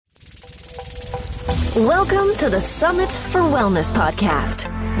Welcome to the Summit for Wellness podcast,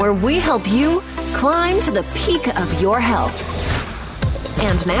 where we help you climb to the peak of your health.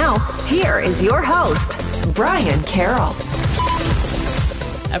 And now, here is your host, Brian Carroll.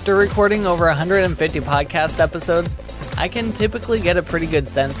 After recording over 150 podcast episodes, I can typically get a pretty good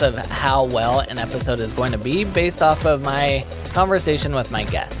sense of how well an episode is going to be based off of my conversation with my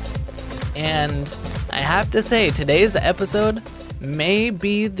guest. And I have to say, today's episode may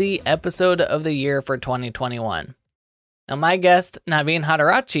be the episode of the year for 2021. Now, my guest, Naveen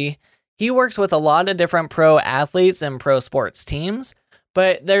Hattarachi, he works with a lot of different pro athletes and pro sports teams,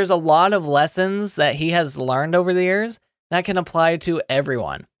 but there's a lot of lessons that he has learned over the years that can apply to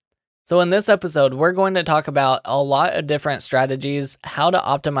everyone. So in this episode, we're going to talk about a lot of different strategies, how to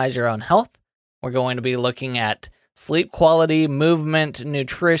optimize your own health. We're going to be looking at sleep quality, movement,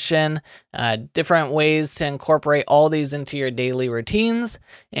 nutrition, different ways to incorporate all these into your daily routines,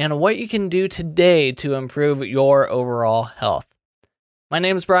 and what you can do today to improve your overall health. My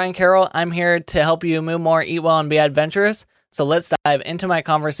name is Brian Carroll. I'm here to help you move more, eat well, and be adventurous. So let's dive into my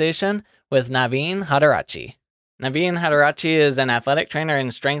conversation with Naveen Hattarachi. Naveen Hattarachi is an athletic trainer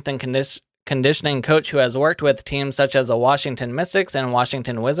and strength and conditioning coach who has worked with teams such as the Washington Mystics and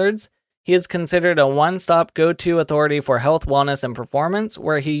Washington Wizards. He is considered a one-stop go-to authority for health, wellness, and performance,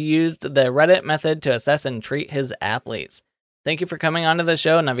 where he used the Reddit method to assess and treat his athletes. Thank you for coming onto the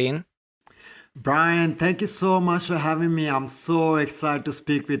show, Naveen. Brian, thank you so much for having me. I'm so excited to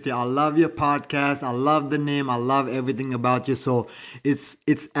speak with you. I love your podcast. I love the name. I love everything about you. So it's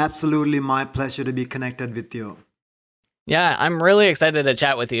absolutely my pleasure to be connected with you. Yeah, I'm really excited to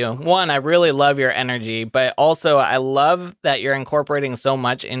chat with you. One, I really love your energy, but also I love that you're incorporating so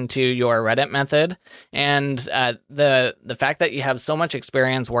much into your Reddit method, and the fact that you have so much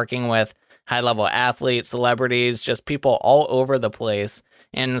experience working with high-level athletes, celebrities, just people all over the place,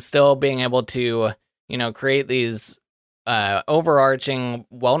 and still being able to, create these overarching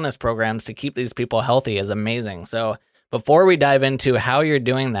wellness programs to keep these people healthy is amazing. So before we dive into how you're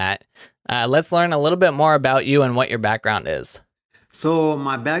doing that, let's learn a little bit more about you and what your background is. So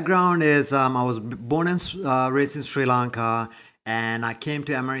my background is I was born and raised in Sri Lanka, and I came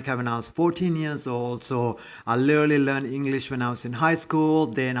to America when I was 14 years old. So I literally learned English when I was in high school.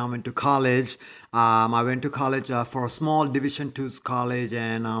 Then I went to college. I went to college for a small Division II college,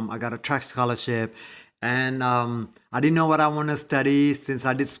 and I got a track scholarship. And I didn't know what I want to study. Since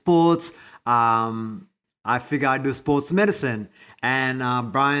I did sports, I figured I'd do sports medicine.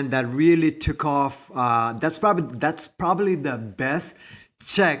 And Brian, that really took off. That's probably the best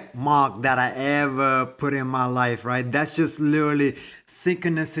check mark that I ever put in my life, right? That's just literally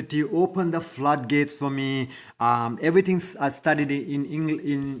synchronicity, opened the floodgates for me. Everything I studied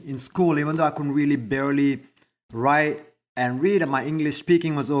in school, even though I couldn't really barely write and read, and my English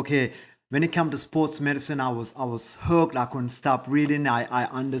speaking was okay. When it came to sports medicine, I was hooked. I couldn't stop reading. I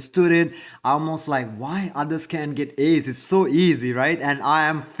understood it. I almost like, why others can't get A's? It's so easy, right? And I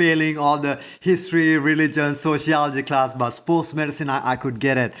am failing all the history, religion, sociology class, but sports medicine, I could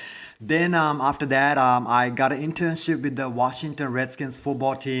get it. Then after that, I got an internship with the Washington Redskins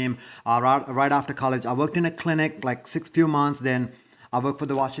football team right after college. I worked in a clinic like few months. Then I worked for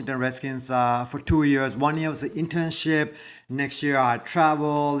the Washington Redskins for 2 years. 1 year was an internship. Next year I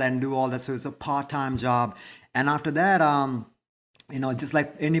travel and do all that. So it's a part-time job. And after that, just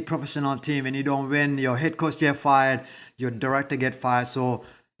like any professional team, when you don't win, your head coach get fired, your director get fired. So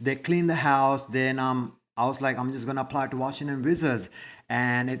they clean the house. Then I was like, I'm just going to apply to Washington Wizards.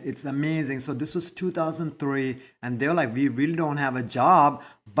 And it's amazing. So this was 2003. And they were like, we really don't have a job,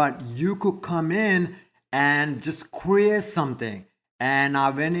 but you could come in and just create something. And I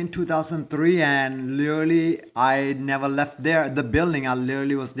went in 2003, and literally I never left the building. I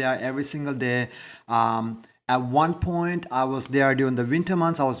literally was there every single day. At one point, I was there during the winter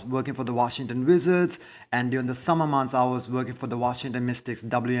months. I was working for the Washington Wizards. And during the summer months, I was working for the Washington Mystics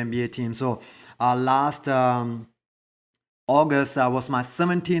WNBA team. So last August was my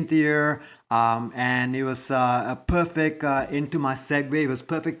 17th year. And it was a perfect into my segue. It was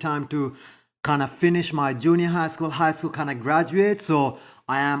perfect time to kind of finish my junior high school kind of graduate. So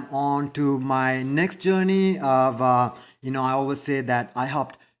I am on to my next journey of, I always say that I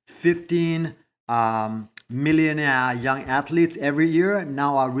helped 15 millionaire young athletes every year.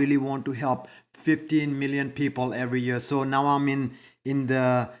 Now I really want to help 15 million people every year. So now I'm in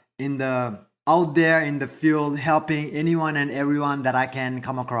the out there in the field, helping anyone and everyone that I can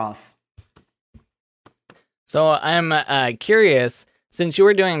come across. So I'm curious, since you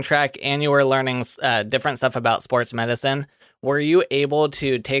were doing track and you were learning different stuff about sports medicine, were you able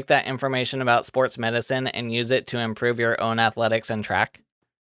to take that information about sports medicine and use it to improve your own athletics and track?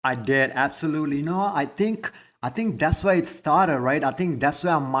 I did absolutely. I think that's where it started, right? I think that's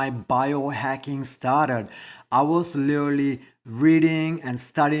where my biohacking started. I was literally reading and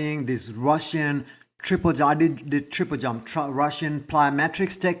studying this Russian triple jump. I did the triple jump, Russian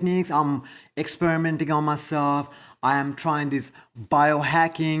plyometrics techniques. I'm experimenting on myself. I am trying this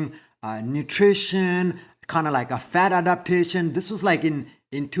biohacking, nutrition, kind of like a fat adaptation. This was like in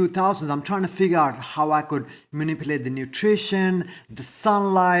 2000s. I'm trying to figure out how I could manipulate the nutrition, the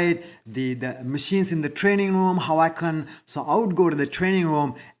sunlight, the machines in the training room, how I can. So I would go to the training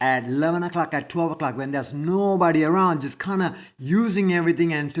room at 11 o'clock, at 12 o'clock when there's nobody around, just kind of using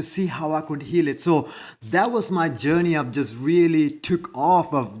everything and to see how I could heal it. So that was my journey of just really took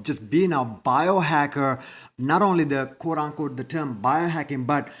off of just being a biohacker, not only the quote unquote the term biohacking,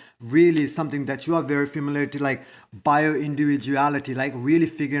 but really something that you are very familiar to, like bio individuality, like really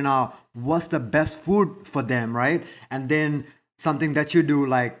figuring out what's the best food for them, right? And then something that you do,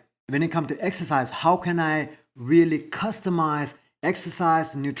 like when it comes to exercise, how can I really customize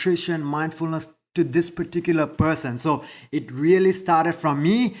exercise, nutrition, mindfulness to this particular person? So it really started from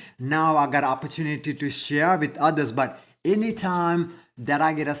me. Now I got an opportunity to share with others. But anytime that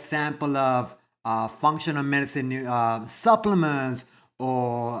I get a sample of functional medicine supplements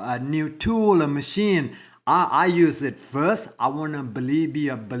or a new tool, a machine, I use it first. I want to be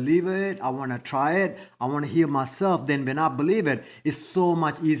a believer in it. I want to try it. I want to heal myself. Then when I believe it, it's so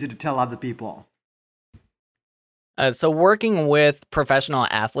much easier to tell other people. So working with professional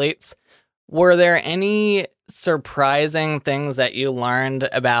athletes, were there any surprising things that you learned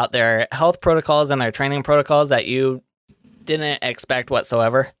about their health protocols and their training protocols that you didn't expect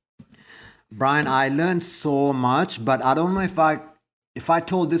whatsoever? Brian, I learned so much, but I don't know if I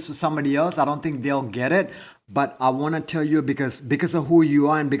told this to somebody else, I don't think they'll get it. But I want to tell you because of who you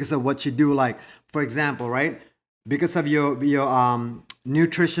are and because of what you do. Like, for example, right? Because of your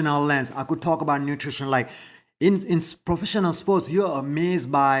nutritional lens, I could talk about nutrition. Like in professional sports, you're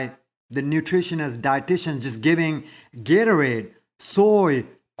amazed by the nutritionist, dietitians just giving Gatorade, soy,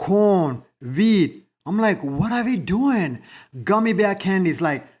 corn, wheat. I'm like, what are we doing? Gummy bear candies,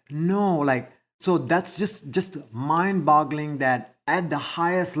 like, no, like, so that's just mind-boggling that at the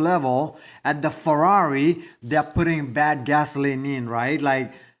highest level, at the Ferrari, they're putting bad gasoline in, right?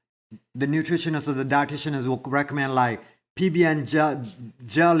 Like the nutritionist or the dietitianist will recommend like PB&J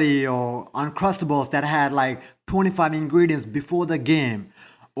jelly or Uncrustables that had like 25 ingredients before the game.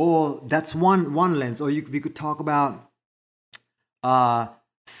 Or that's one lens. Or we could talk about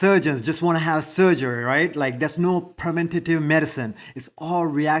surgeons just want to have surgery, right? Like there's no preventative medicine. It's all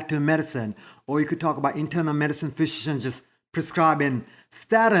reactive medicine. Or you could talk about internal medicine physicians just prescribing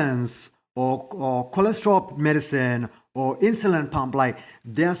statins or cholesterol medicine or insulin pump. Like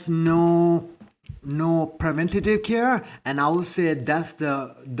there's no preventative care. And I would say that's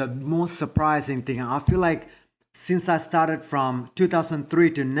the most surprising thing. I feel like since I started from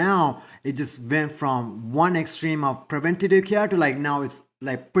 2003 to now, it just went from one extreme of preventative care to like now it's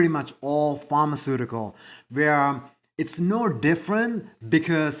like pretty much all pharmaceutical, where it's no different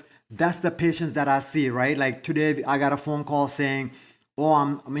because that's the patients that I see, right? Like today I got a phone call saying,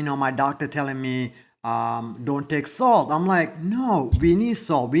 oh, my doctor telling me don't take salt. I'm like, no, we need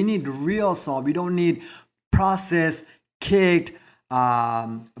salt. We need real salt. We don't need processed, caked,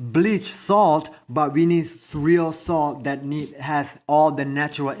 bleach salt, but we need real salt that has all the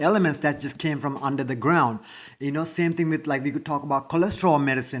natural elements that just came from under the ground. Same thing with, like, we could talk about cholesterol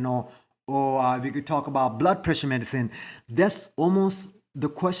medicine or we could talk about blood pressure medicine. That's almost the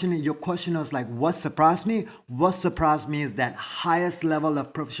question. Your question was like, what surprised me? What surprised me is that highest level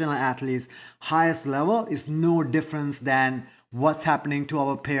of professional athletes, highest level is no difference than what's happening to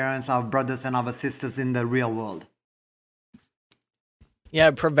our parents, our brothers and our sisters in the real world.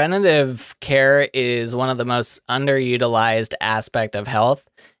 Yeah, preventative care is one of the most underutilized aspect of health.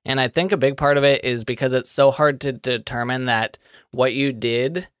 And I think a big part of it is because it's so hard to determine that what you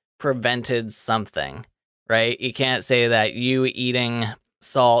did prevented something, right? You can't say that you eating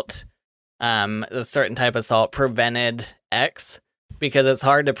salt, a certain type of salt, prevented X, because it's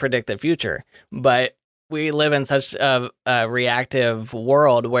hard to predict the future. But we live in such a reactive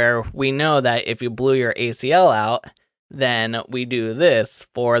world where we know that if you blew your ACL out, then we do this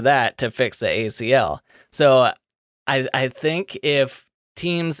for that to fix the ACL. So I think if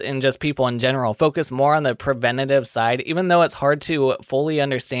teams and just people in general focus more on the preventative side, even though it's hard to fully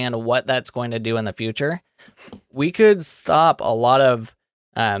understand what that's going to do in the future, we could stop a lot of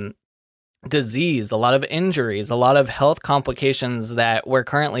disease, a lot of injuries, a lot of health complications that we're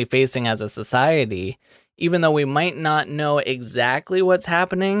currently facing as a society, even though we might not know exactly what's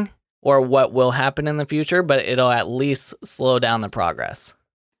happening or what will happen in the future, but it'll at least slow down the progress.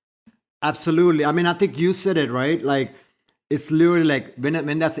 Absolutely. I mean, I think you said it right. Like, it's literally like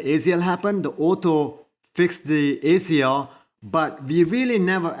when that's ACL happened, the ortho fixed the ACL, but we really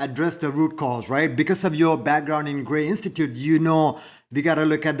never addressed the root cause, right? Because of your background in Gray Institute, we got to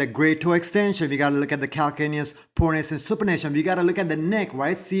look at the gray toe extension. We got to look at the calcaneus, pronator, and supinator. We got to look at the neck,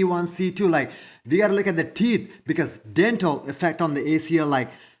 right? C1, C2. Like, we got to look at the teeth because dental effect on the ACL, like,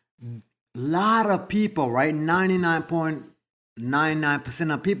 lot of people, right?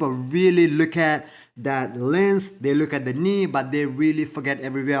 99.99% of people really look at that lens, they look at the knee, but they really forget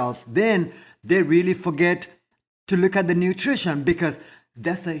everywhere else. Then they really forget to look at the nutrition because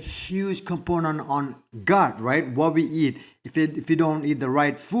that's a huge component on gut, right? What we eat. If you don't eat the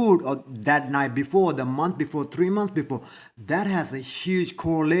right food or that night before, the month before, 3 months before, that has a huge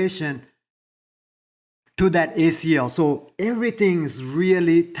correlation to that ACL. So everything is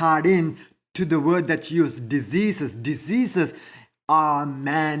really tied in to the word that you use, diseases. Diseases are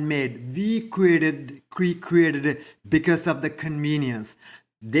man-made. We created it because of the convenience.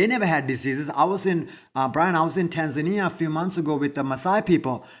 They never had diseases. I was in Tanzania a few months ago with the Maasai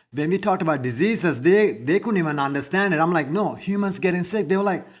people. When we talked about diseases, they couldn't even understand it. I'm like, no, humans getting sick. They were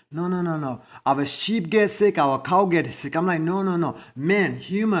like, no. Our sheep get sick, our cow get sick. I'm like, no. Man,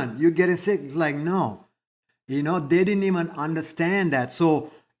 human, you getting sick? It's like, no. They didn't even understand that.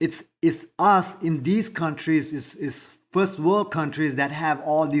 So it's us in these countries, is first world countries that have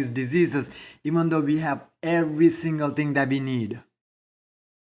all these diseases, even though we have every single thing that we need.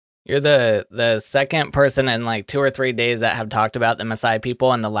 You're the second person in like 2 or 3 days that have talked about the Maasai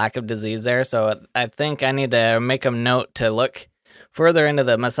people and the lack of disease there. So I think I need to make a note to look further into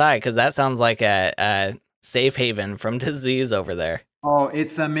the Maasai because that sounds like a safe haven from disease over there. Oh,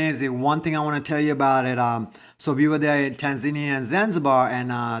 it's amazing. One thing I want to tell you about it. So we were there in Tanzania and Zanzibar,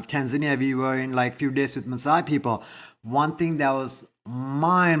 and Tanzania we were in like few days with Maasai people. One thing that was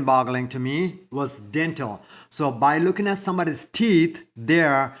mind-boggling to me was dental. So by looking at somebody's teeth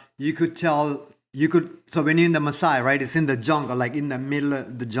there, you could tell. So when you're in the Maasai, right? It's in the jungle, like in the middle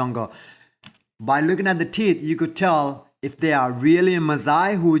of the jungle. By looking at the teeth, you could tell if they are really a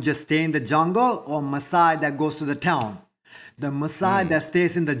Maasai who just stay in the jungle or Maasai that goes to the town. The Maasai that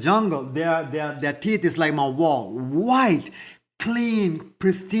stays in the jungle, their teeth is like my wall, white, clean,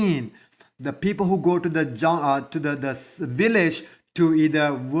 pristine. The people who go to the village to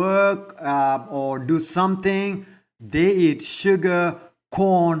either work or do something, they eat sugar,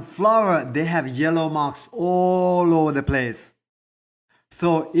 corn, flour. They have yellow marks all over the place.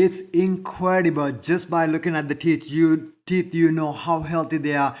 So it's incredible. Just by looking at the teeth, you know how healthy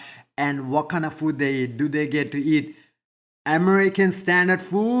they are and what kind of food they eat. Do they get to eat American standard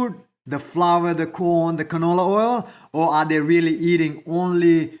food, the flour, the corn, the canola oil, or are they really eating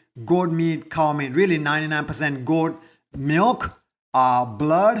only goat meat, cow meat? Really 99% goat milk,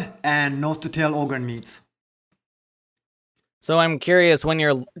 blood, and nose to tail organ meats. So I'm curious, when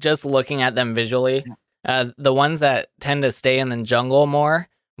you're just looking at them visually, the ones that tend to stay in the jungle more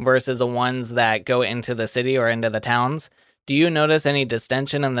versus the ones that go into the city or into the towns, do you notice any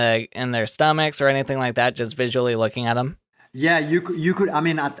distension in their stomachs or anything like that just visually looking at them? Yeah, you could. I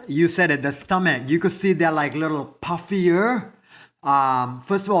mean, you said it. The stomach, you could see they're like little puffier.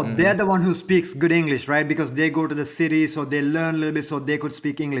 First of all, they're the one who speaks good English, right? Because they go to the city, so they learn a little bit, so they could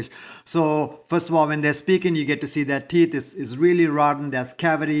speak English. So first of all, when they're speaking, you get to see their teeth is really rotten. There's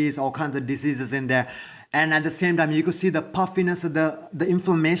cavities, all kinds of diseases in there. And at the same time, you could see the puffiness of the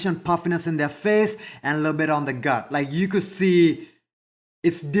inflammation, puffiness in their face, and a little bit on the gut. Like you could see,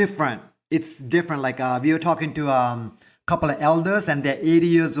 it's different. It's different. Like we were talking to couple of elders and they're 80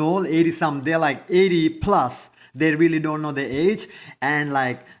 years old, 80 some, they're like 80 plus. They really don't know their age, and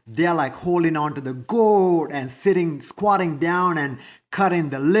like they're like holding on to the goat and squatting down and cutting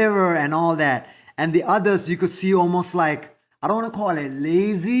the liver and all that. And the others you could see almost like, I don't want to call it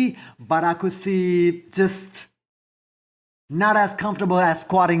lazy, but I could see just not as comfortable as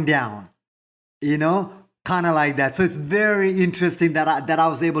squatting down, kind of like that. So it's very interesting that I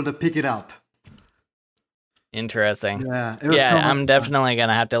was able to pick it up. Interesting. Yeah, I'm definitely going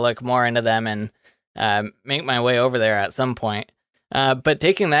to have to look more into them and make my way over there at some point. But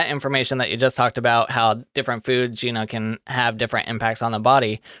taking that information that you just talked about, how different foods, can have different impacts on the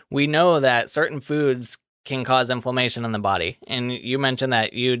body, we know that certain foods can cause inflammation in the body. And you mentioned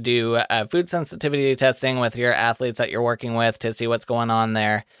that you do food sensitivity testing with your athletes that you're working with to see what's going on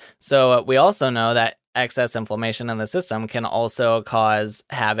there. So we also know that excess inflammation in the system can also cause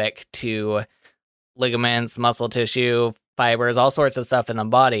havoc to ligaments, muscle tissue, fibers, all sorts of stuff in the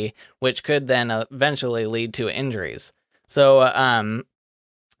body, which could then eventually lead to injuries. So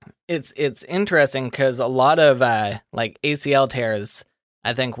it's interesting because a lot of like ACL tears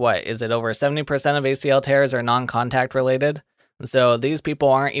I think, what is it, over 70% of ACL tears are non-contact related? So these people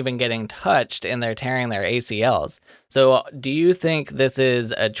aren't even getting touched and they're tearing their ACLs. So do you think this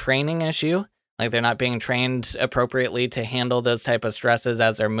is a training issue? Like they're not being trained appropriately to handle those type of stresses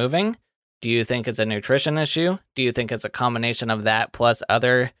as they're moving? Do you think it's a nutrition issue? Do you think it's a combination of that plus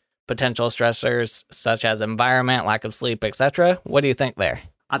other potential stressors such as environment, lack of sleep, etc.? What do you think there?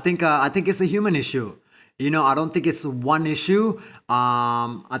 I think it's a human issue. I don't think it's one issue.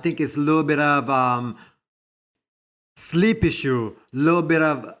 I think it's a little bit of sleep issue, a little bit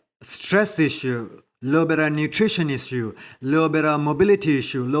of stress issue, a little bit of nutrition issue, a little bit of mobility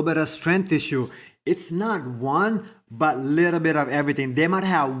issue, a little bit of strength issue. It's not one, but a little bit of everything. They might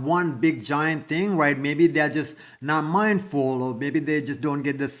have one big giant thing, right? Maybe they're just not mindful, or maybe they just don't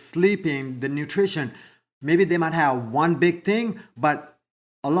get the sleeping, the nutrition. Maybe they might have one big thing, but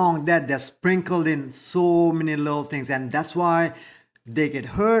along that, they're sprinkled in so many little things. And that's why they get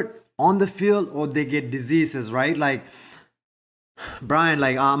hurt on the field or they get diseases, right? Like, Brian,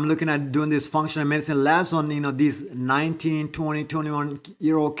 like I'm looking at doing these functional medicine labs on, these 19, 20,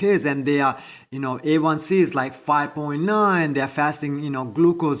 21-year-old kids, and they are, A1C is like 5.9. Their fasting,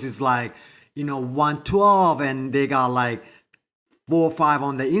 glucose is like, 112, and they got like 4 or 5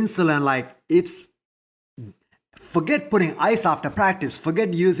 on the insulin. Like forget putting ice after practice.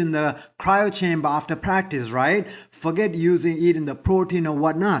 Forget using the cryo chamber after practice, right? Forget eating the protein or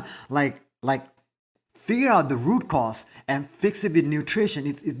whatnot. Like figure out the root cause and fix it with nutrition.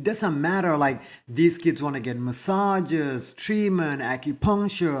 It doesn't matter, like these kids want to get massages, treatment,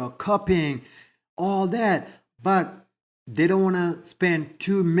 acupuncture, cupping, all that, but they don't want to spend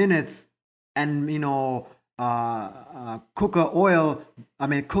 2 minutes and cook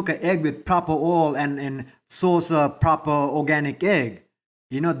an egg with proper oil and source a proper organic egg.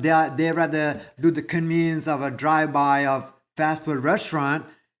 They rather do the convenience of a drive-by of fast food restaurant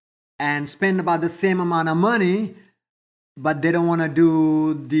and spend about the same amount of money, but they don't want to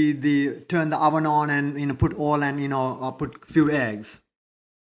do the turn the oven on and put oil and put few eggs.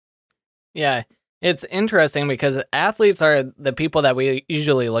 Yeah, it's interesting because athletes are the people that we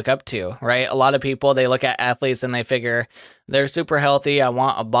usually look up to, right? A lot of people, they look at athletes and they figure they're super healthy. I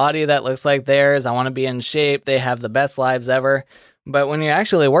want a body that looks like theirs. I want to be in shape. They have the best lives ever. But when you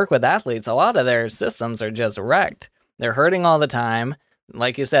actually work with athletes, a lot of their systems are just wrecked. They're hurting all the time.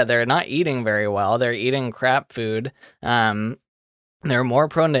 Like you said, they're not eating very well. They're eating crap food. They're more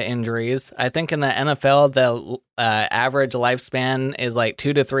prone to injuries. I think in the NFL, the average lifespan is like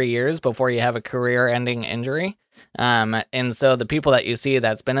 2 to 3 years before you have a career-ending injury. And so the people that you see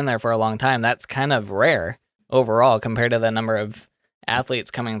that's been in there for a long time, that's kind of rare overall compared to the number of athletes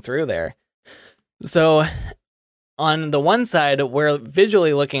coming through there. So on the one side, we're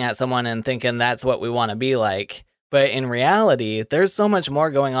visually looking at someone and thinking that's what we want to be like. But in reality, there's so much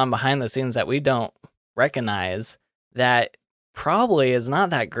more going on behind the scenes that we don't recognize that probably is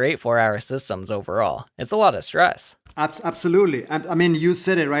not that great for our systems overall. It's a lot of stress. Absolutely. I mean, you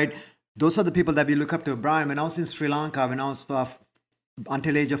said it, right? Those are the people that we look up to. Brian, when I was in Sri Lanka, when I was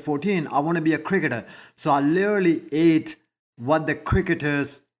until age of 14, I want to be a cricketer. So I literally ate what the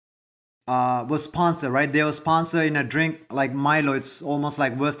cricketers was sponsored, right? They were sponsored in a drink like Milo. It's almost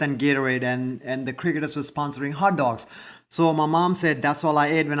like worse than Gatorade, and the cricketers were sponsoring hot dogs. So my mom said that's all I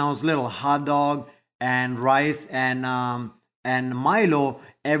ate when I was little: hot dog and rice and Milo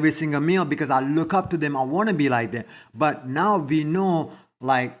every single meal, because I look up to them. I want to be like them. But now we know,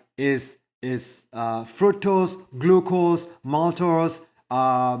 like, is fructose, glucose, maltose,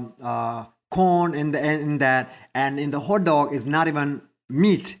 corn in that, and in the hot dog is not even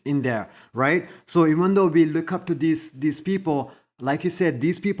meat in there, right? So even though we look up to these people, like you said,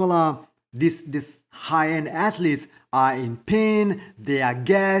 these people are this high-end athletes are in pain, they are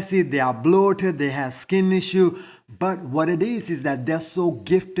gassy, they are bloated, they have skin issue. But what it is that they're so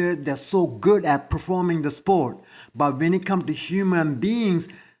gifted, they're so good at performing the sport. But when it comes to human beings,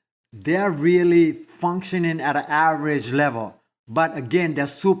 they're really functioning at an average level. But again, they're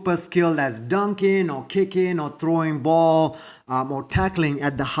super skilled as dunking or kicking or throwing ball or tackling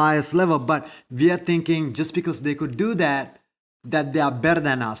at the highest level. But we are thinking just because they could do that they are better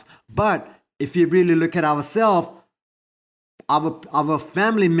than us. But if you really look at ourselves, our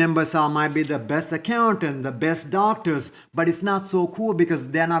family members might be the best accountant, the best doctors, but it's not so cool because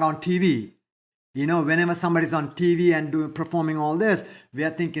they're not on TV. Whenever somebody's on TV and performing all this, we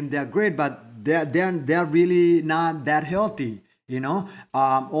are thinking they're great, but they're really not that healthy.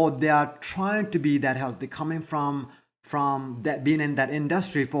 Or they are trying to be that healthy, coming from that, being in that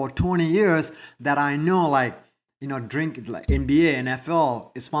industry for 20 years, that I know, like, drink like NBA,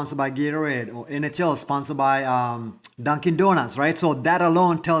 NFL is sponsored by Gatorade, or NHL is sponsored by Dunkin' Donuts, right? So that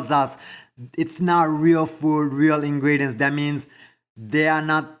alone tells us it's not real food, real ingredients. That means they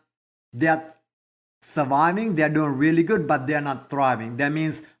are surviving, they're doing really good, but they're not thriving. That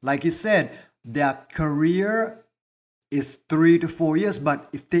means, like you said, their career is 3 to 4 years, but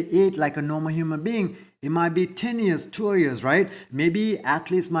if they ate like a normal human being, it might be 10 years, 12 years, right? Maybe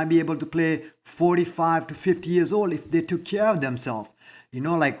athletes might be able to play 45 to 50 years old if they took care of themselves.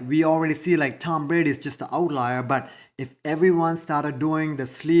 Like we already see like Tom Brady is just the outlier, but if everyone started doing the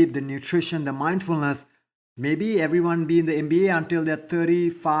sleep, the nutrition, the mindfulness, maybe everyone be in the NBA until they're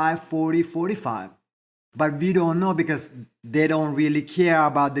 35, 40, 45. But we don't know because they don't really care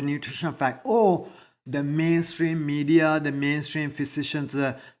about the nutrition fact. Oh, the mainstream media, the mainstream physicians,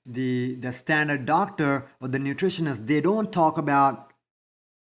 the standard doctor or the nutritionist, they don't talk about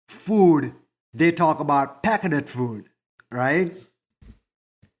food. They talk about packaged food, right?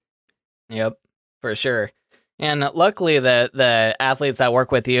 Yep, for sure. And luckily, the athletes that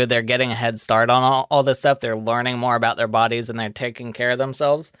work with you, they're getting a head start on all this stuff. They're learning more about their bodies and they're taking care of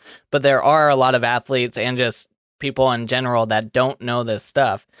themselves. But there are a lot of athletes and just people in general that don't know this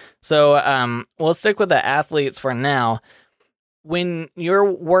stuff. So we'll stick with the athletes for now. When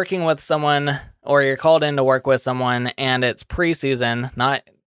you're working with someone or you're called in to work with someone and it's preseason, not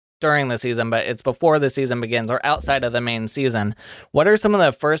during the season, but it's before the season begins or outside of the main season, what are some of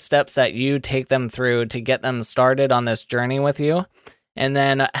the first steps that you take them through to get them started on this journey with you? And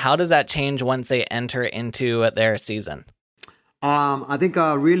then how does that change once they enter into their season? I think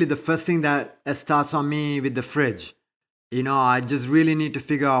really the first thing that starts on me with the fridge. I just really need to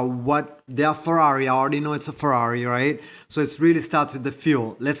figure out what their Ferrari. I already know it's a Ferrari, right? So it really starts with the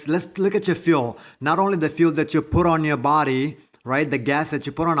fuel. Let's look at your fuel. Not only the fuel that you put on your body, right? The gas that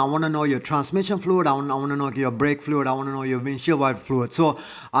you put on. I want to know your transmission fluid. I want to know your brake fluid. I want to know your windshield wiper fluid. So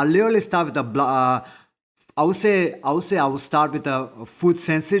I literally start with I would say I will start with a food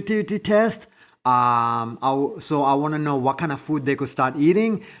sensitivity test. So I want to know what kind of food they could start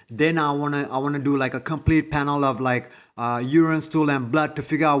eating. Then I want to do like a complete panel of like urine, stool, and blood to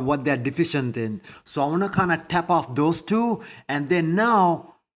figure out what they're deficient in. So I want to kind of tap off those two, and then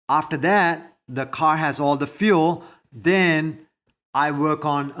now after that, the car has all the fuel. Then I work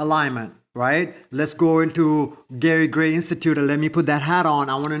on alignment, right? Let's go into Gary Gray Institute and let me put that hat on.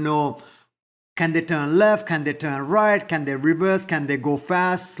 I want to know, can they turn left? Can they turn right? Can they reverse? Can they go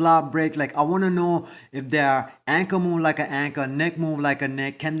fast, slap, brake? Like I want to know if their ankle move like an ankle, neck move like a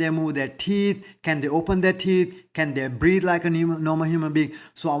neck. Can they move their teeth? Can they open their teeth? Can they breathe like a normal human being?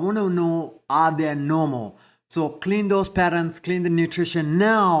 So I want to know, are they normal? So clean those patterns, clean the nutrition.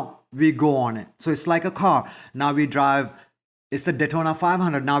 Now we go on it. So it's like a car. Now we drive, it's a Daytona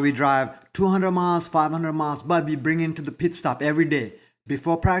 500. Now we drive 200 miles, 500 miles, but we bring into the pit stop every day.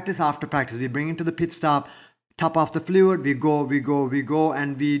 Before practice, after practice, we bring into the pit stop, top off the fluid, we go,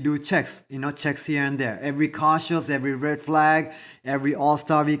 and we do checks, checks here and there. Every car shows, every red flag, every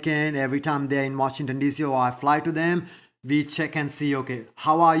All-Star weekend, every time they're in Washington, D.C. or I fly to them, we check and see, okay,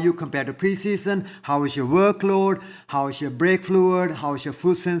 how are you compared to preseason? How is your workload? How is your brake fluid? How is your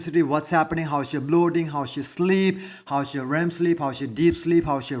food sensitivity? What's happening? How is your bloating? How is your sleep? How is your REM sleep? How is your deep sleep?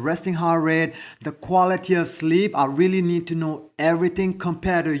 How is your resting heart rate? The quality of sleep. I really need to know everything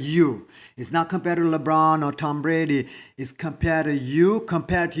compared to you. It's not compared to LeBron or Tom Brady. It's compared to you,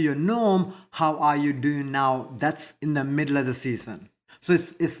 compared to your norm. How are you doing now? That's in the middle of the season. So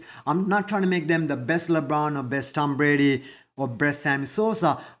I'm not trying to make them the best LeBron or best Tom Brady or best Sammy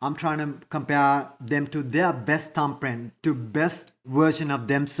Sosa. I'm trying to compare them to their best thumbprint, to best version of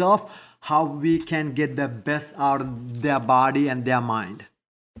themselves, how we can get the best out of their body and their mind.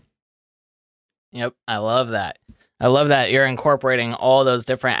 Yep, I love that. I love that you're incorporating all those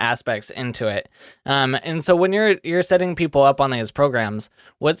different aspects into it. And so when you're setting people up on these programs,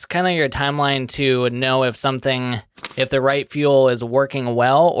 what's kind of your timeline to know if the right fuel is working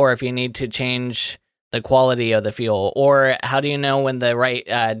well, or if you need to change the quality of the fuel? Or how do you know when the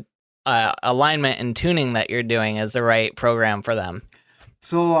right alignment and tuning that you're doing is the right program for them?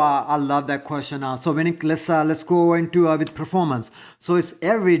 So I love that question. So let's go into with performance. So it's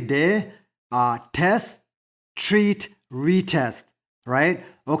every day test, treat, retest, right?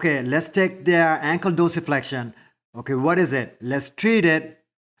 Okay, let's take their ankle dorsiflexion. Okay, what is it? Let's treat it.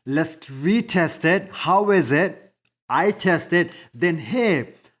 Let's retest it. How is it? I test it. Then,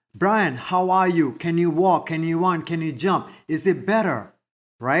 hey, Brian, how are you? Can you walk? Can you run? Can you jump? Is it better?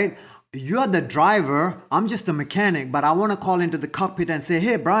 Right? You're the driver. I'm just a mechanic, but I want to call into the cockpit and say,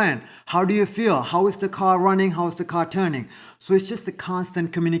 hey, Brian, how do you feel? How is the car running? How is the car turning? So it's just a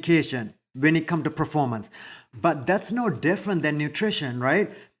constant communication when it comes to performance. But that's no different than nutrition,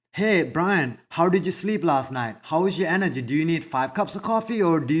 right? Hey, Brian, how did you sleep last night? How is your energy? Do you need 5 cups of coffee,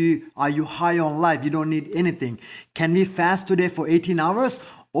 or are you high on life? You don't need anything. Can we fast today for 18 hours?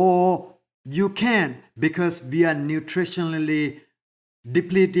 Or you can, because we are nutritionally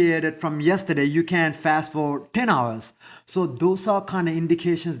depleted from yesterday. You can fast for 10 hours. So those are kind of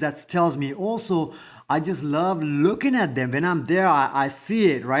indications that tells me. Also, I just love looking at them. When I'm there, I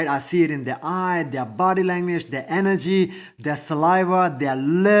see it, right? I see it in their eye, their body language, their energy, their saliva, their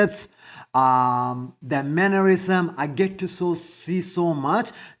lips, their mannerism. I get to see so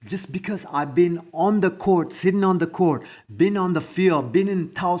much just because I've been on the court, sitting on the court, been on the field, been in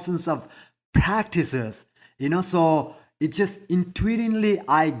thousands of practices, so it just intuitively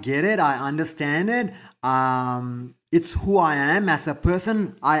I get it, I understand it. It's who I am as a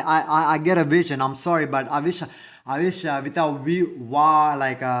person. I get a vision. I'm sorry, but I wish without being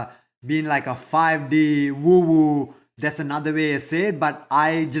like a 5D woo woo. That's another way to say it. But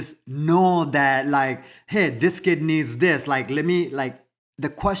I just know that like, hey, this kid needs this. Like, the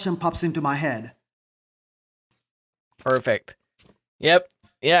question pops into my head. Perfect. Yep.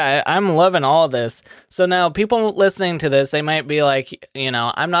 Yeah, I'm loving all of this. So now people listening to this, they might be like,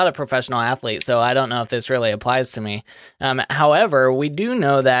 I'm not a professional athlete, so I don't know if this really applies to me. However, we do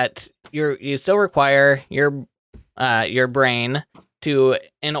know that you still require your brain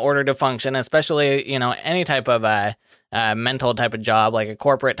in order to function, especially, any type of mental type of job, like a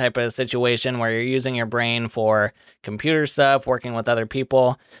corporate type of situation where you're using your brain for computer stuff, working with other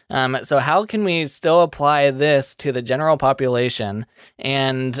people. So how can we still apply this to the general population?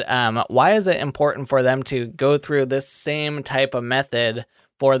 And why is it important for them to go through this same type of method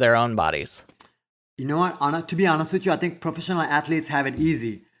for their own bodies? You know what? To be honest with you, I think professional athletes have it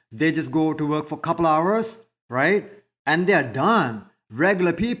easy. They just go to work for a couple hours, right? And they're done.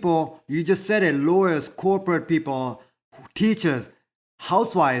 Regular people, you just said it, lawyers, corporate people, teachers,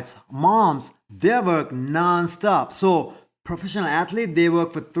 housewives, moms, they work non-stop. So professional athlete, they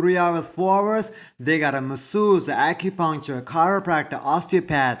work for 3 hours, 4 hours. They got a masseuse, acupuncture, chiropractor,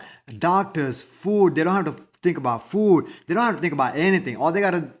 osteopath, doctors, food. They don't have to think about food. They don't have to think about anything. All they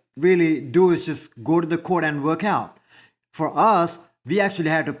got to really do is just go to the court and work out. For us, we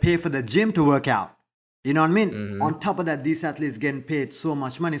actually had to pay for the gym to work out. You know what I mean? Mm-hmm. On top of that, these athletes getting paid so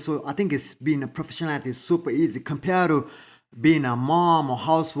much money. So I think it's being a professional athlete is super easy compared to being a mom or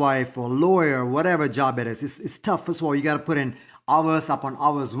housewife or lawyer, whatever job it is. It's tough. First of all, you got to put in hours upon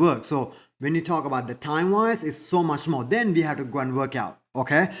hours work. So when you talk about the time-wise, it's so much more. Then we have to go and work out.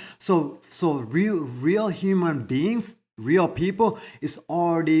 Okay? So real human beings, real people is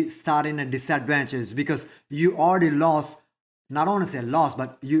already starting a disadvantage because you already lost. Not want to say lost,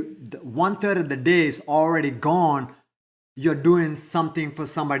 but 1/3 of the day is already gone. You're doing something for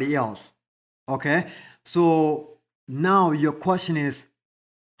somebody else. Okay? So now your question is,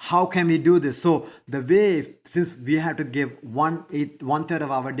 how can we do this? So the way, since we have to give 1/3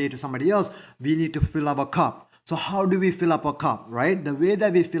 of our day to somebody else, we need to fill up a cup. So how do we fill up a cup, right? The way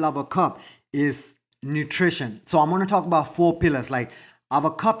that we fill up a cup is nutrition. So I'm going to talk about 4 pillars. Like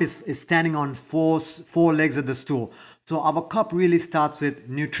our cup is standing on four legs of the stool. So our cup really starts with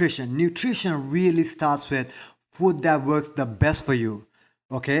nutrition. Nutrition really starts with food that works the best for you.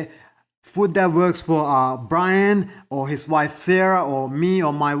 Okay? Food that works for Brian or his wife Sarah or me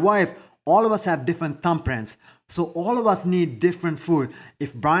or my wife. All of us have different thumbprints. So all of us need different food.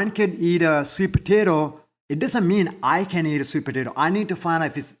 If Brian can eat a sweet potato, it doesn't mean I can eat a sweet potato. I need to find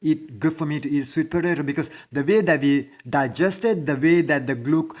out if it's good for me to eat a sweet potato, because the way that we digest it, the way that the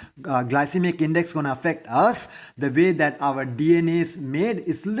glycemic index is going to affect us, the way that our DNA is made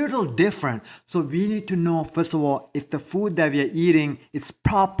is little different. So we need to know, first of all, if the food that we are eating is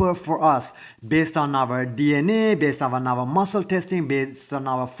proper for us based on our DNA, based on our muscle testing, based on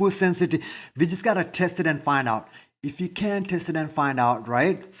our food sensitivity. We just got to test it and find out. If you can't test it and find out,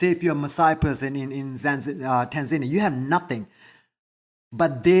 right? Say if you're a Maasai person in Tanzania, you have nothing.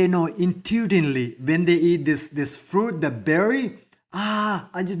 But they know intuitively when they eat this fruit, the berry,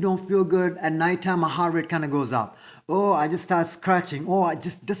 I just don't feel good. At nighttime, my heart rate kind of goes up. Oh, I just start scratching. Oh, it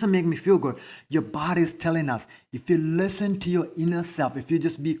just doesn't make me feel good. Your body is telling us, if you listen to your inner self, if you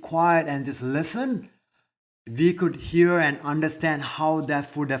just be quiet and just listen, we could hear and understand how that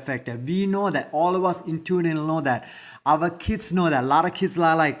food affected. We know that, all of us intuitively know that. Our kids know that. A lot of kids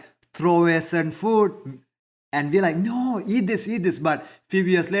are like, throw away certain food. And we're like, no, eat this. But a few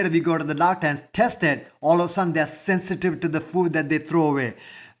years later, we go to the doctor and test it. All of a sudden, they're sensitive to the food that they throw away.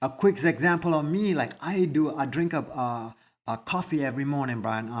 A quick example of me, like I drink a coffee every morning,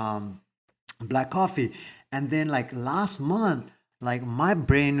 Brian, black coffee. And then like last month, like my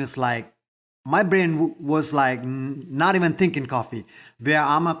brain was like, my brain was like not even thinking coffee. Where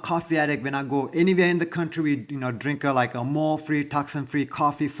I'm a coffee addict. When I go anywhere in the country, we drink a mold-free, toxin-free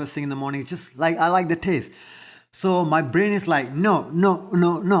coffee first thing in the morning. It's just like I like the taste. So my brain is like, no, no,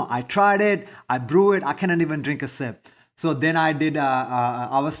 no, no. I tried it. I brew it. I cannot even drink a sip. So then I did.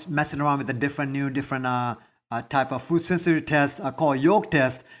 I was messing around with a different type of food sensitivity test called yolk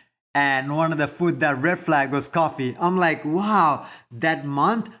test. And one of the food that red flag was coffee. I'm like, wow, that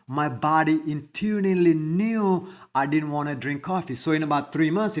month my body intuitively knew I didn't want to drink coffee. So in about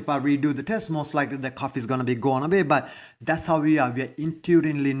 3 months, if I redo the test, most likely the coffee is going to be going away. But that's how we are. We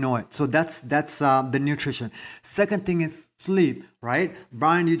intuitively know it. So that's the nutrition. Second thing is sleep, right?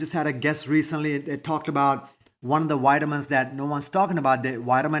 Brian, you just had a guest recently. It talked about one of the vitamins that no one's talking about, the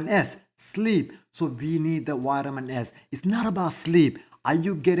vitamin S, sleep. So we need the vitamin S. It's not about sleep. Are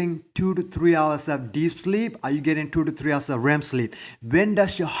you getting 2 to 3 hours of deep sleep? Are you getting 2 to 3 hours of REM sleep? When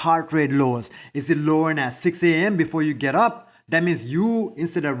does your heart rate lowers? Is it lowering at 6 a.m. before you get up? That means you,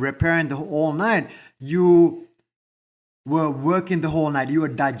 instead of repairing the whole night, you were working the whole night. You were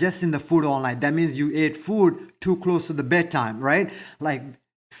digesting the food all night. That means you ate food too close to the bedtime, right? Like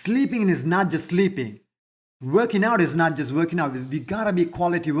sleeping is not just sleeping. Working out is not just working out. We gotta be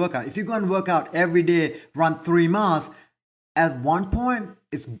quality workout. If you go and work out every day, run 3 miles, at one point,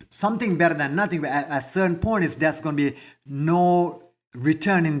 it's something better than nothing. But at a certain point, there's going to be no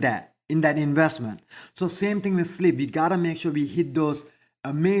return in that investment. So same thing with sleep. We got to make sure we hit those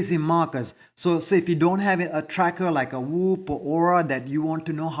amazing markers. So if you don't have a tracker like a Whoop or Oura that you want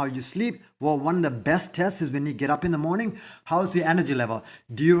to know how you sleep, well, one of the best tests is when you get up in the morning, how's your energy level?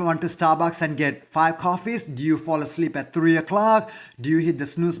 Do you run to Starbucks and get 5 coffees? Do you fall asleep at 3 o'clock? Do you hit the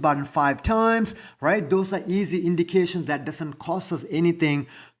snooze button 5 times? Right? Those are easy indications that doesn't cost us anything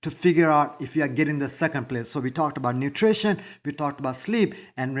to figure out if you are getting the second place. So we talked about nutrition, we talked about sleep,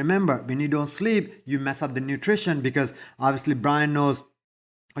 and remember, when you don't sleep, you mess up the nutrition because obviously Brian knows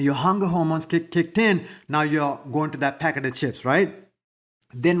your hunger hormones kicked in. Now you're going to that packet of chips, right?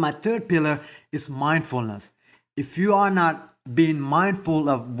 Then my third pillar is mindfulness. If you are not being mindful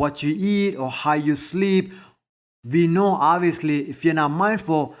of what you eat or how you sleep, we know obviously if you're not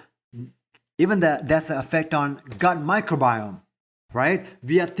mindful, even that's an effect on gut microbiome, right?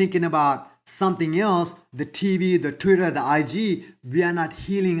 We are thinking about something else, the TV, the Twitter, the IG, we are not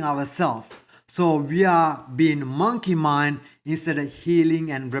healing ourselves. So we are being monkey mind instead of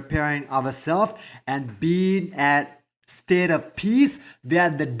healing and repairing ourselves and being at state of peace where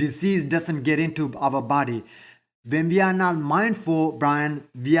the disease doesn't get into our body. When we are not mindful, Brian,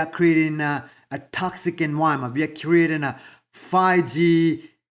 we are creating a toxic environment. We are creating a 5G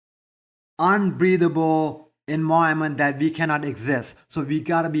unbreathable environment that we cannot exist. So we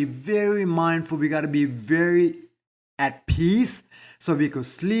got to be very mindful. We got to be very at peace so we could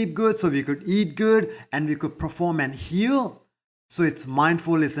sleep good, so we could eat good, and we could perform and heal. So it's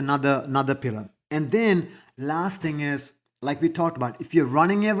mindful is another pillar. And then last thing is, like we talked about, if you're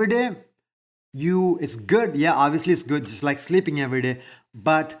running every day, it's good. Yeah, obviously it's good, just like sleeping every day,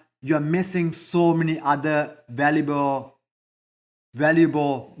 but you're missing so many other valuable,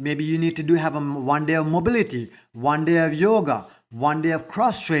 maybe you need to have one day of mobility, one day of yoga, one day of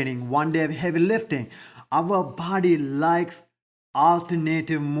cross training, one day of heavy lifting. Our body likes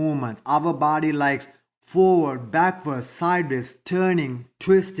alternative movements. Our body likes forward, backwards, sideways, turning,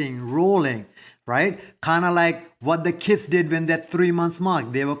 twisting, rolling, right? Kind of like what the kids did when they're 3 months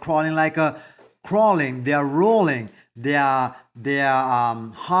mark. They were crawling, they are rolling, they are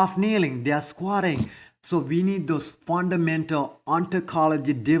half kneeling, they are squatting. So we need those fundamental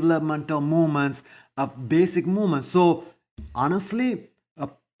ontology developmental movements of basic movements. So honestly, a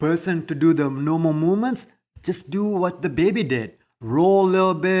person to do the normal movements, just do what the baby did. Roll a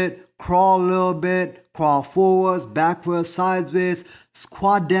little bit, crawl a little bit, crawl forwards, backwards, sideways,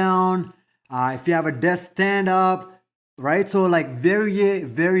 squat down. If you have a desk, stand up, right? So like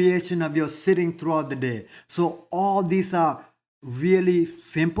variation of your sitting throughout the day. So all these are really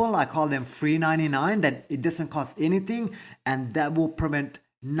simple. I call them free 99, that it doesn't cost anything, and that will prevent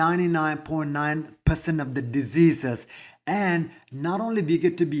 99.9% of the diseases. And not only we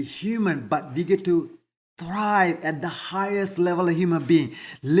get to be human, but we get to thrive at the highest level of human being.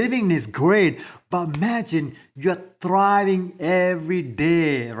 Living is great, but imagine you're thriving every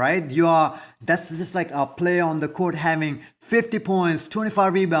day, right? That's just like a player on the court having 50 points,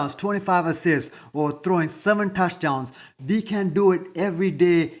 25 rebounds, 25 assists, or throwing 7 touchdowns. We can do it every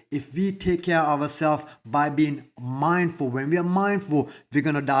day if we take care of ourselves by being mindful. When we are mindful, we're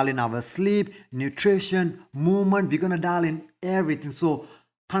going to dial in our sleep, nutrition, movement. We're going to dial in everything. So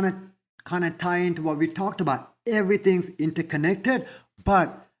kind of tie into what we talked about. Everything's interconnected,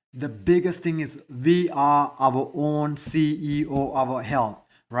 but the biggest thing is we are our own CEO of our health,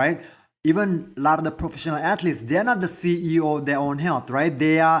 right? Even a lot of the professional athletes, they're not the CEO of their own health, right?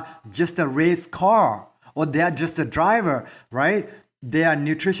 They are just a race car, or they are just a driver, right? Their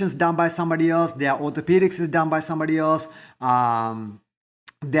nutrition is done by somebody else. Their orthopedics is done by somebody else.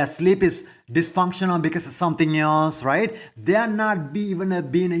 Their sleep is dysfunctional because of something else, right? They are not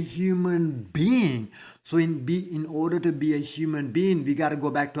being a human being. So in order to be a human being, we got to go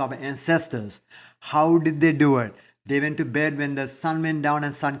back to our ancestors. How did they do it? They went to bed when the sun went down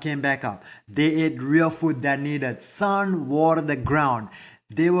and sun came back up. They ate real food that needed sun, water, the ground.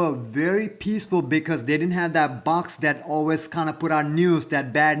 They were very peaceful because they didn't have that box that always kind of put out news,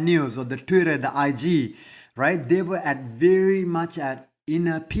 that bad news, or the Twitter, the IG, right? They were very much at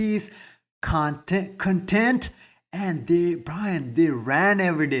inner peace, content, and they ran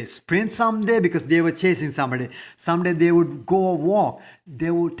every day. Sprint someday because they were chasing somebody. Someday they would go a walk.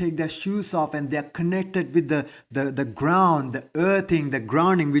 They would take their shoes off and they're connected with the ground, the earthing, the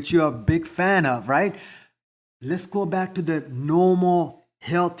grounding, which you're a big fan of, right? Let's go back to the normal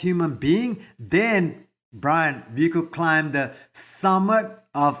health human being. Then, Brian, we could climb the summit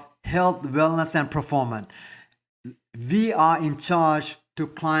of health, wellness, and performance. We are in charge to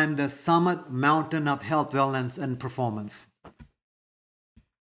climb the summit mountain of health, wellness, and performance.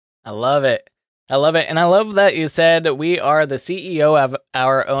 I love it. I love it. And I love that you said we are the CEO of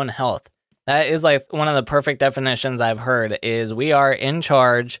our own health. That is like one of the perfect definitions I've heard is we are in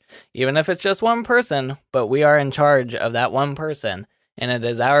charge, even if it's just one person, but we are in charge of that one person. And it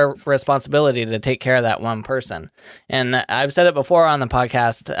is our responsibility to take care of that one person. And I've said it before on the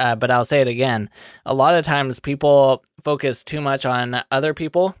podcast, but I'll say it again. A lot of times people focus too much on other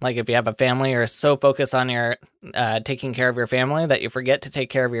people. Like if you have a family, you're so focused on your taking care of your family that you forget to take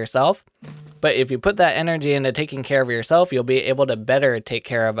care of yourself. But if you put that energy into taking care of yourself, you'll be able to better take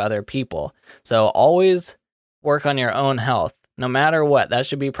care of other people. So always work on your own health, no matter what. That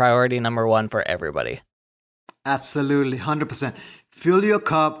should be priority number one for everybody. Absolutely, 100%. Fill your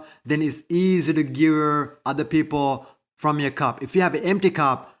cup, then it's easy to give other people from your cup. If you have an empty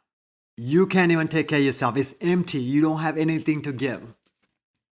cup, you can't even take care of yourself. It's empty. You don't have anything to give.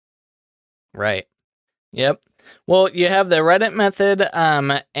 Right. Yep. Well, you have the Reddit method,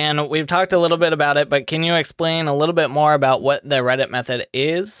 and we've talked a little bit about it, but can you explain a little bit more about what the Reddit method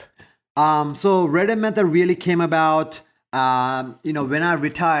is? So Reddit method really came about, when I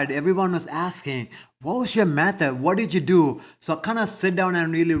retired, everyone was asking, what was your method? What did you do? So I kind of sit down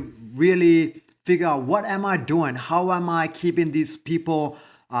and really figure out what am I doing? How am I keeping these people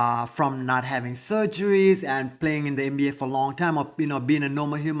from not having surgeries and playing in the NBA for a long time, or being a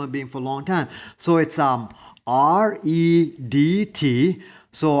normal human being for a long time? So it's REDT.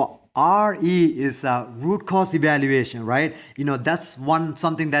 So RE is root cause evaluation, right? That's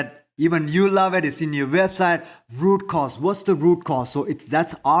something that even you love it. It's in your website. Root cause. What's the root cause? So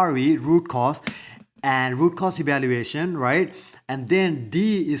that's RE, root cause, and root cause evaluation, right? And then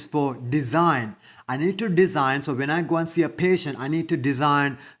D is for design. I need to design. So when I go and see a patient, I need to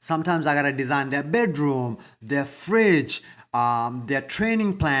design. Sometimes I gotta design their bedroom, their fridge, their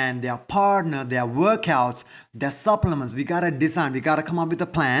training plan, their partner, their workouts, their supplements. We gotta design. We gotta come up with a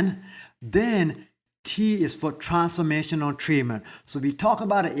plan. Then T is for transformational treatment. So we talk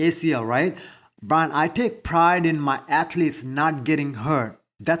about an ACL, right? Brian, I take pride in my athletes not getting hurt.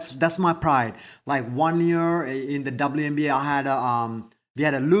 That's my pride. Like 1 year in the WNBA, we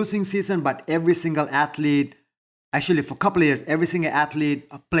had a losing season, but every single athlete, actually for a couple of years, every single athlete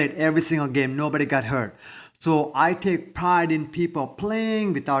played every single game. Nobody got hurt. So I take pride in people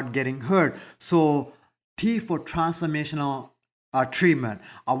playing without getting hurt. So T for transformational treatment.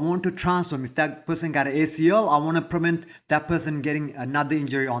 I want to transform. If that person got an ACL, I want to prevent that person getting another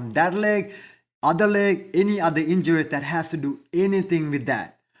injury on that leg, other leg, any other injuries that has to do anything with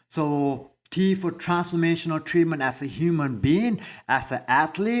that. So T for transformational treatment as a human being, as an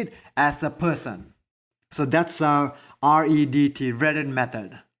athlete, as a person. So that's our REDT, Reddit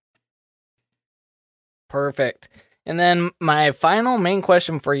method. Perfect. And then my final main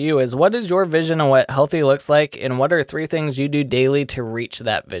question for you is, what is your vision of what healthy looks like, and what are 3 things you do daily to reach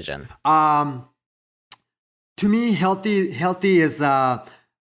that vision? To me, healthy is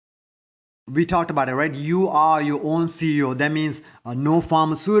we talked about it, right? You are your own CEO. That means no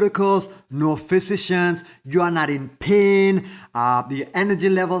pharmaceuticals, no physicians. You are not in pain. Your energy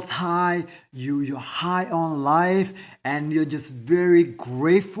level's high. You're high on life, and you're just very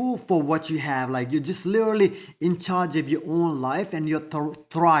grateful for what you have. Like you're just literally in charge of your own life, and you're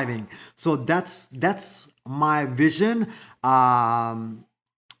thriving. So that's my vision of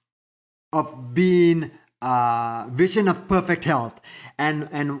being vision of perfect health.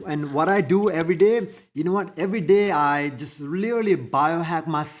 And what I do every day, you know what? Every day I just literally biohack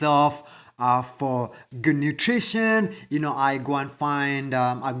myself for good nutrition. I go and find,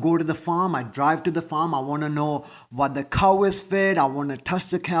 I go to the farm, I drive to the farm. I want to know what the cow is fed. I want to touch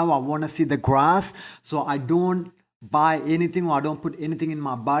the cow. I want to see the grass. So I don't buy anything, or I don't put anything in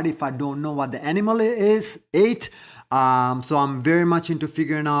my body if I don't know what the animal ate. So I'm very much into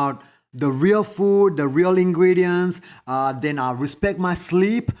figuring out the real food, the real ingredients. Then I respect my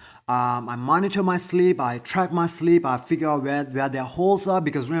sleep. I monitor my sleep. I track my sleep. I figure out where their holes are,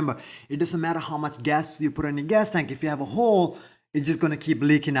 because remember, it doesn't matter how much gas you put in your gas tank. If you have a hole, it's just going to keep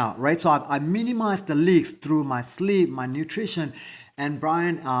leaking out, right? So I minimize the leaks through my sleep, my nutrition. And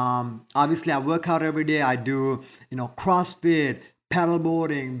Brian, obviously I work out every day. I do, CrossFit,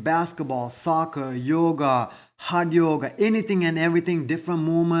 paddleboarding, basketball, soccer, yoga, hot yoga, anything and everything, different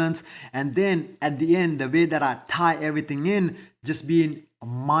movements. And then at the end, the way that I tie everything in, just being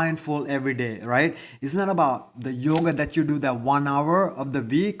mindful every day, right? It's not about the yoga that you do that 1 hour of the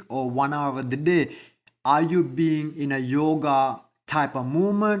week or 1 hour of the day. Are you being in a yoga type of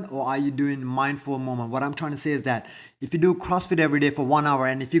movement, or are you doing mindful movement? What I'm trying to say is that if you do CrossFit every day for 1 hour,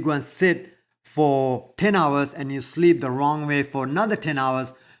 and if you go and sit for 10 hours and you sleep the wrong way for another 10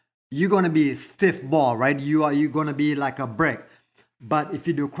 hours, you're going to be stiff ball, right? You're going to be like a brick. But if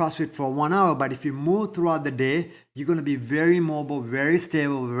you do CrossFit for 1 hour, but if you move throughout the day, you're going to be very mobile, very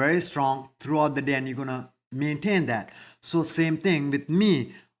stable, very strong throughout the day, and you're going to maintain that. So same thing with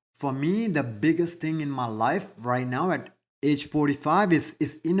me. For me, the biggest thing in my life right now at age 45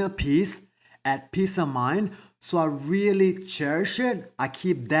 is inner peace, at peace of mind. So I really cherish it. I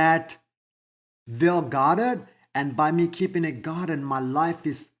keep that well guarded, and by me keeping it guarded, my life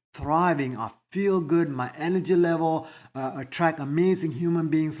is thriving. I feel good. My energy level, attract amazing human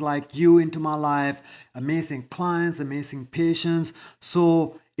beings like you into my life, amazing clients, amazing patients.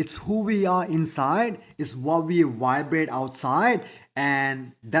 So it's who we are inside, it's what we vibrate outside,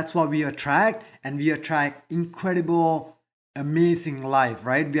 and that's what we attract. And we attract incredible, amazing life,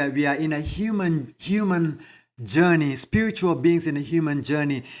 right? We are in a human journey, spiritual beings in a human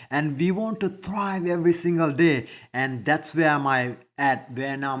journey, and we want to thrive every single day. And that's where I'm at,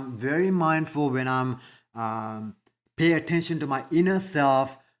 when I'm very mindful, when I'm pay attention to my inner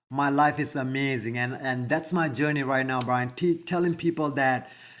self. My life is amazing, and that's my journey right now, Brian. Telling people that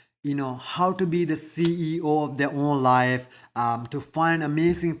how to be the CEO of their own life, to find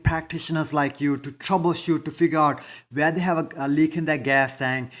amazing practitioners like you, to troubleshoot, to figure out where they have a leak in their gas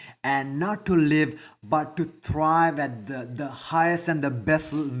tank, and not to live, but to thrive at the highest and the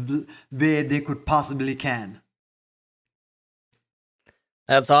best way they could possibly can.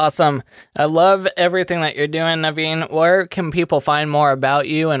 That's awesome. I love everything that you're doing, Naveen. Where can people find more about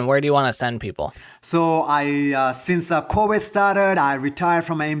you, and where do you want to send people? So since COVID started, I retired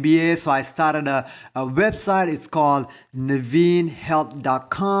from my MBA. So I started a website. It's called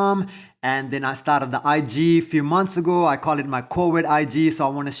naveenhealth.com. And then I started the IG a few months ago. I call it my COVID IG. So I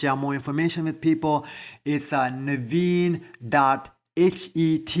want to share more information with people. It's naveen.het.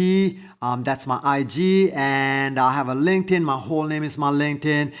 That's my IG, and I have a LinkedIn. My whole name is my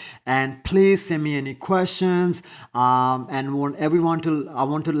LinkedIn. And please send me any questions. And I want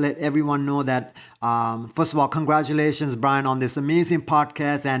to let everyone know that first of all, congratulations, Brian, on this amazing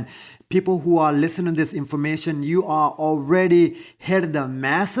podcast. And people who are listening to this information, you are already head of the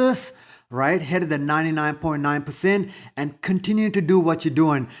masses, right? Head of the 99.9%, and continue to do what you're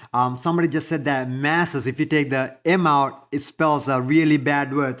doing. Somebody just said that masses, if you take the M out, it spells a really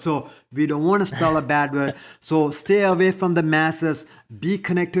bad word. So we don't want to spell a bad word. So stay away from the masses. Be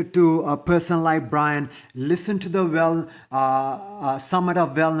connected to a person like Brian. Listen to the Summit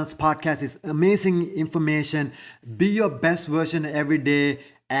of Wellness podcast. It's amazing information. Be your best version every day,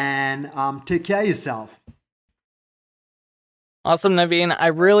 and take care of yourself. Awesome, Naveen. I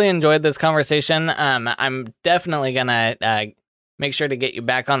really enjoyed this conversation. I'm definitely going to make sure to get you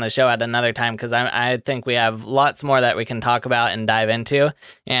back on the show at another time, because I think we have lots more that we can talk about and dive into.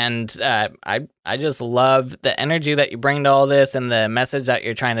 And I just love the energy that you bring to all this and the message that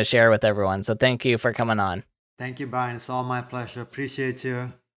you're trying to share with everyone. So thank you for coming on. Thank you, Brian. It's all my pleasure. Appreciate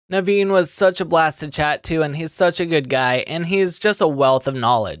you. Naveen was such a blast to chat to, and he's such a good guy, and he's just a wealth of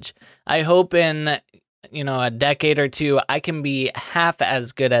knowledge. I hope in a decade or two, I can be half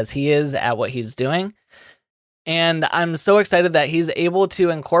as good as he is at what he's doing. And I'm so excited that he's able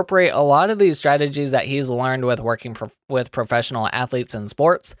to incorporate a lot of these strategies that he's learned with working with professional athletes in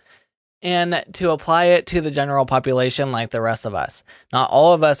sports, and to apply it to the general population like the rest of us. Not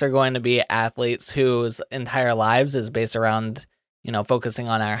all of us are going to be athletes whose entire lives is based around, focusing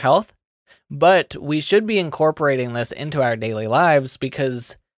on our health. But we should be incorporating this into our daily lives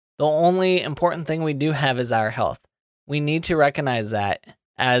because the only important thing we do have is our health. We need to recognize that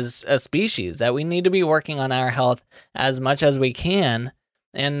as a species, that we need to be working on our health as much as we can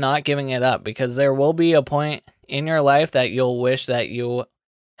and not giving it up, because there will be a point in your life that you'll wish that you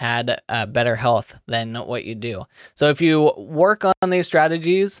had better health than what you do. So if you work on these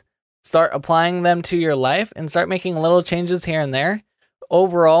strategies, start applying them to your life and start making little changes here and there,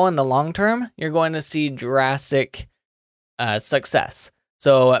 overall in the long term, you're going to see drastic success.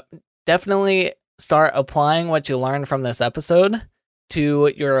 So definitely start applying what you learned from this episode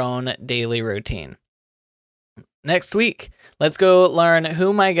to your own daily routine. Next week, let's go learn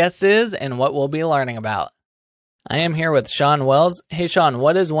who my guest is and what we'll be learning about. I am here with Sean Wells. Hey, Sean,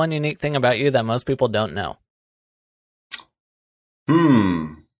 what is one unique thing about you that most people don't know?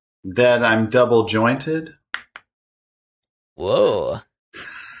 That I'm double jointed. Whoa.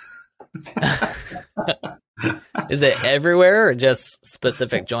 Is it everywhere or just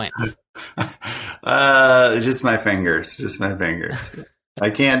specific joints? Just my fingers. I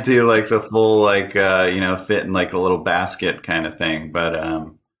can't do like the full, fit in like a little basket kind of thing. But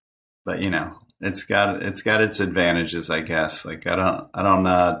it's got its advantages, I guess. Like I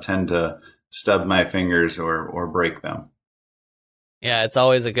don't tend to stub my fingers or break them. Yeah, it's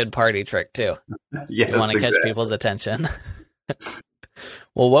always a good party trick too. Yes, you want to catch people's attention.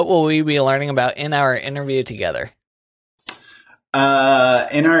 Well, what will we be learning about in our interview together?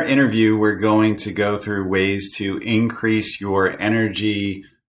 In our interview, we're going to go through ways to increase your energy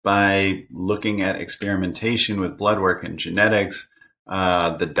by looking at experimentation with blood work and genetics,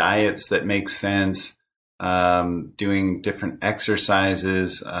 the diets that make sense, doing different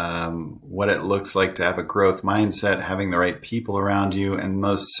exercises, what it looks like to have a growth mindset, having the right people around you, and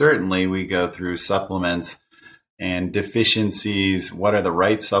most certainly we go through supplements and deficiencies. What are the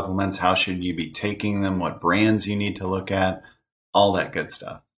right supplements? How should you be taking them? What brands you need to look at? All that good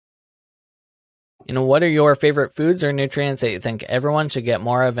stuff. What are your favorite foods or nutrients that you think everyone should get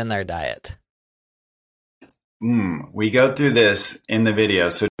more of in their diet? We go through this in the video.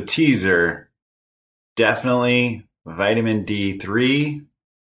 So teaser, definitely vitamin D3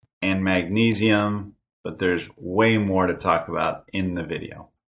 and magnesium, but there's way more to talk about in the video.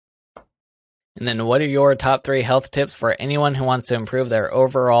 And then what are your top 3 health tips for anyone who wants to improve their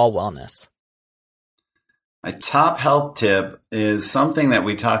overall wellness? My top health tip is something that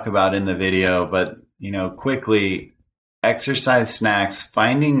we talk about in the video, but quickly, exercise snacks,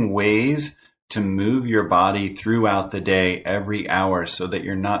 finding ways to move your body throughout the day every hour so that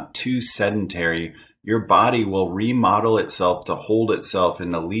you're not too sedentary. Your body will remodel itself to hold itself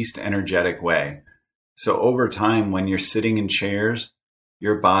in the least energetic way. So over time, when you're sitting in chairs,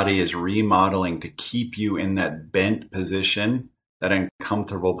 your body is remodeling to keep you in that bent position, that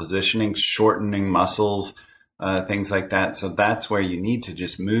uncomfortable positioning, shortening muscles, things like that. So that's where you need to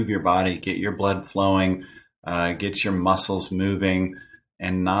just move your body, get your blood flowing, get your muscles moving,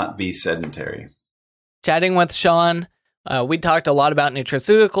 and not be sedentary. Chatting with Sean, we talked a lot about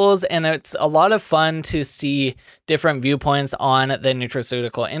nutraceuticals, and it's a lot of fun to see different viewpoints on the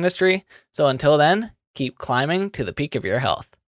nutraceutical industry. So until then, keep climbing to the peak of your health.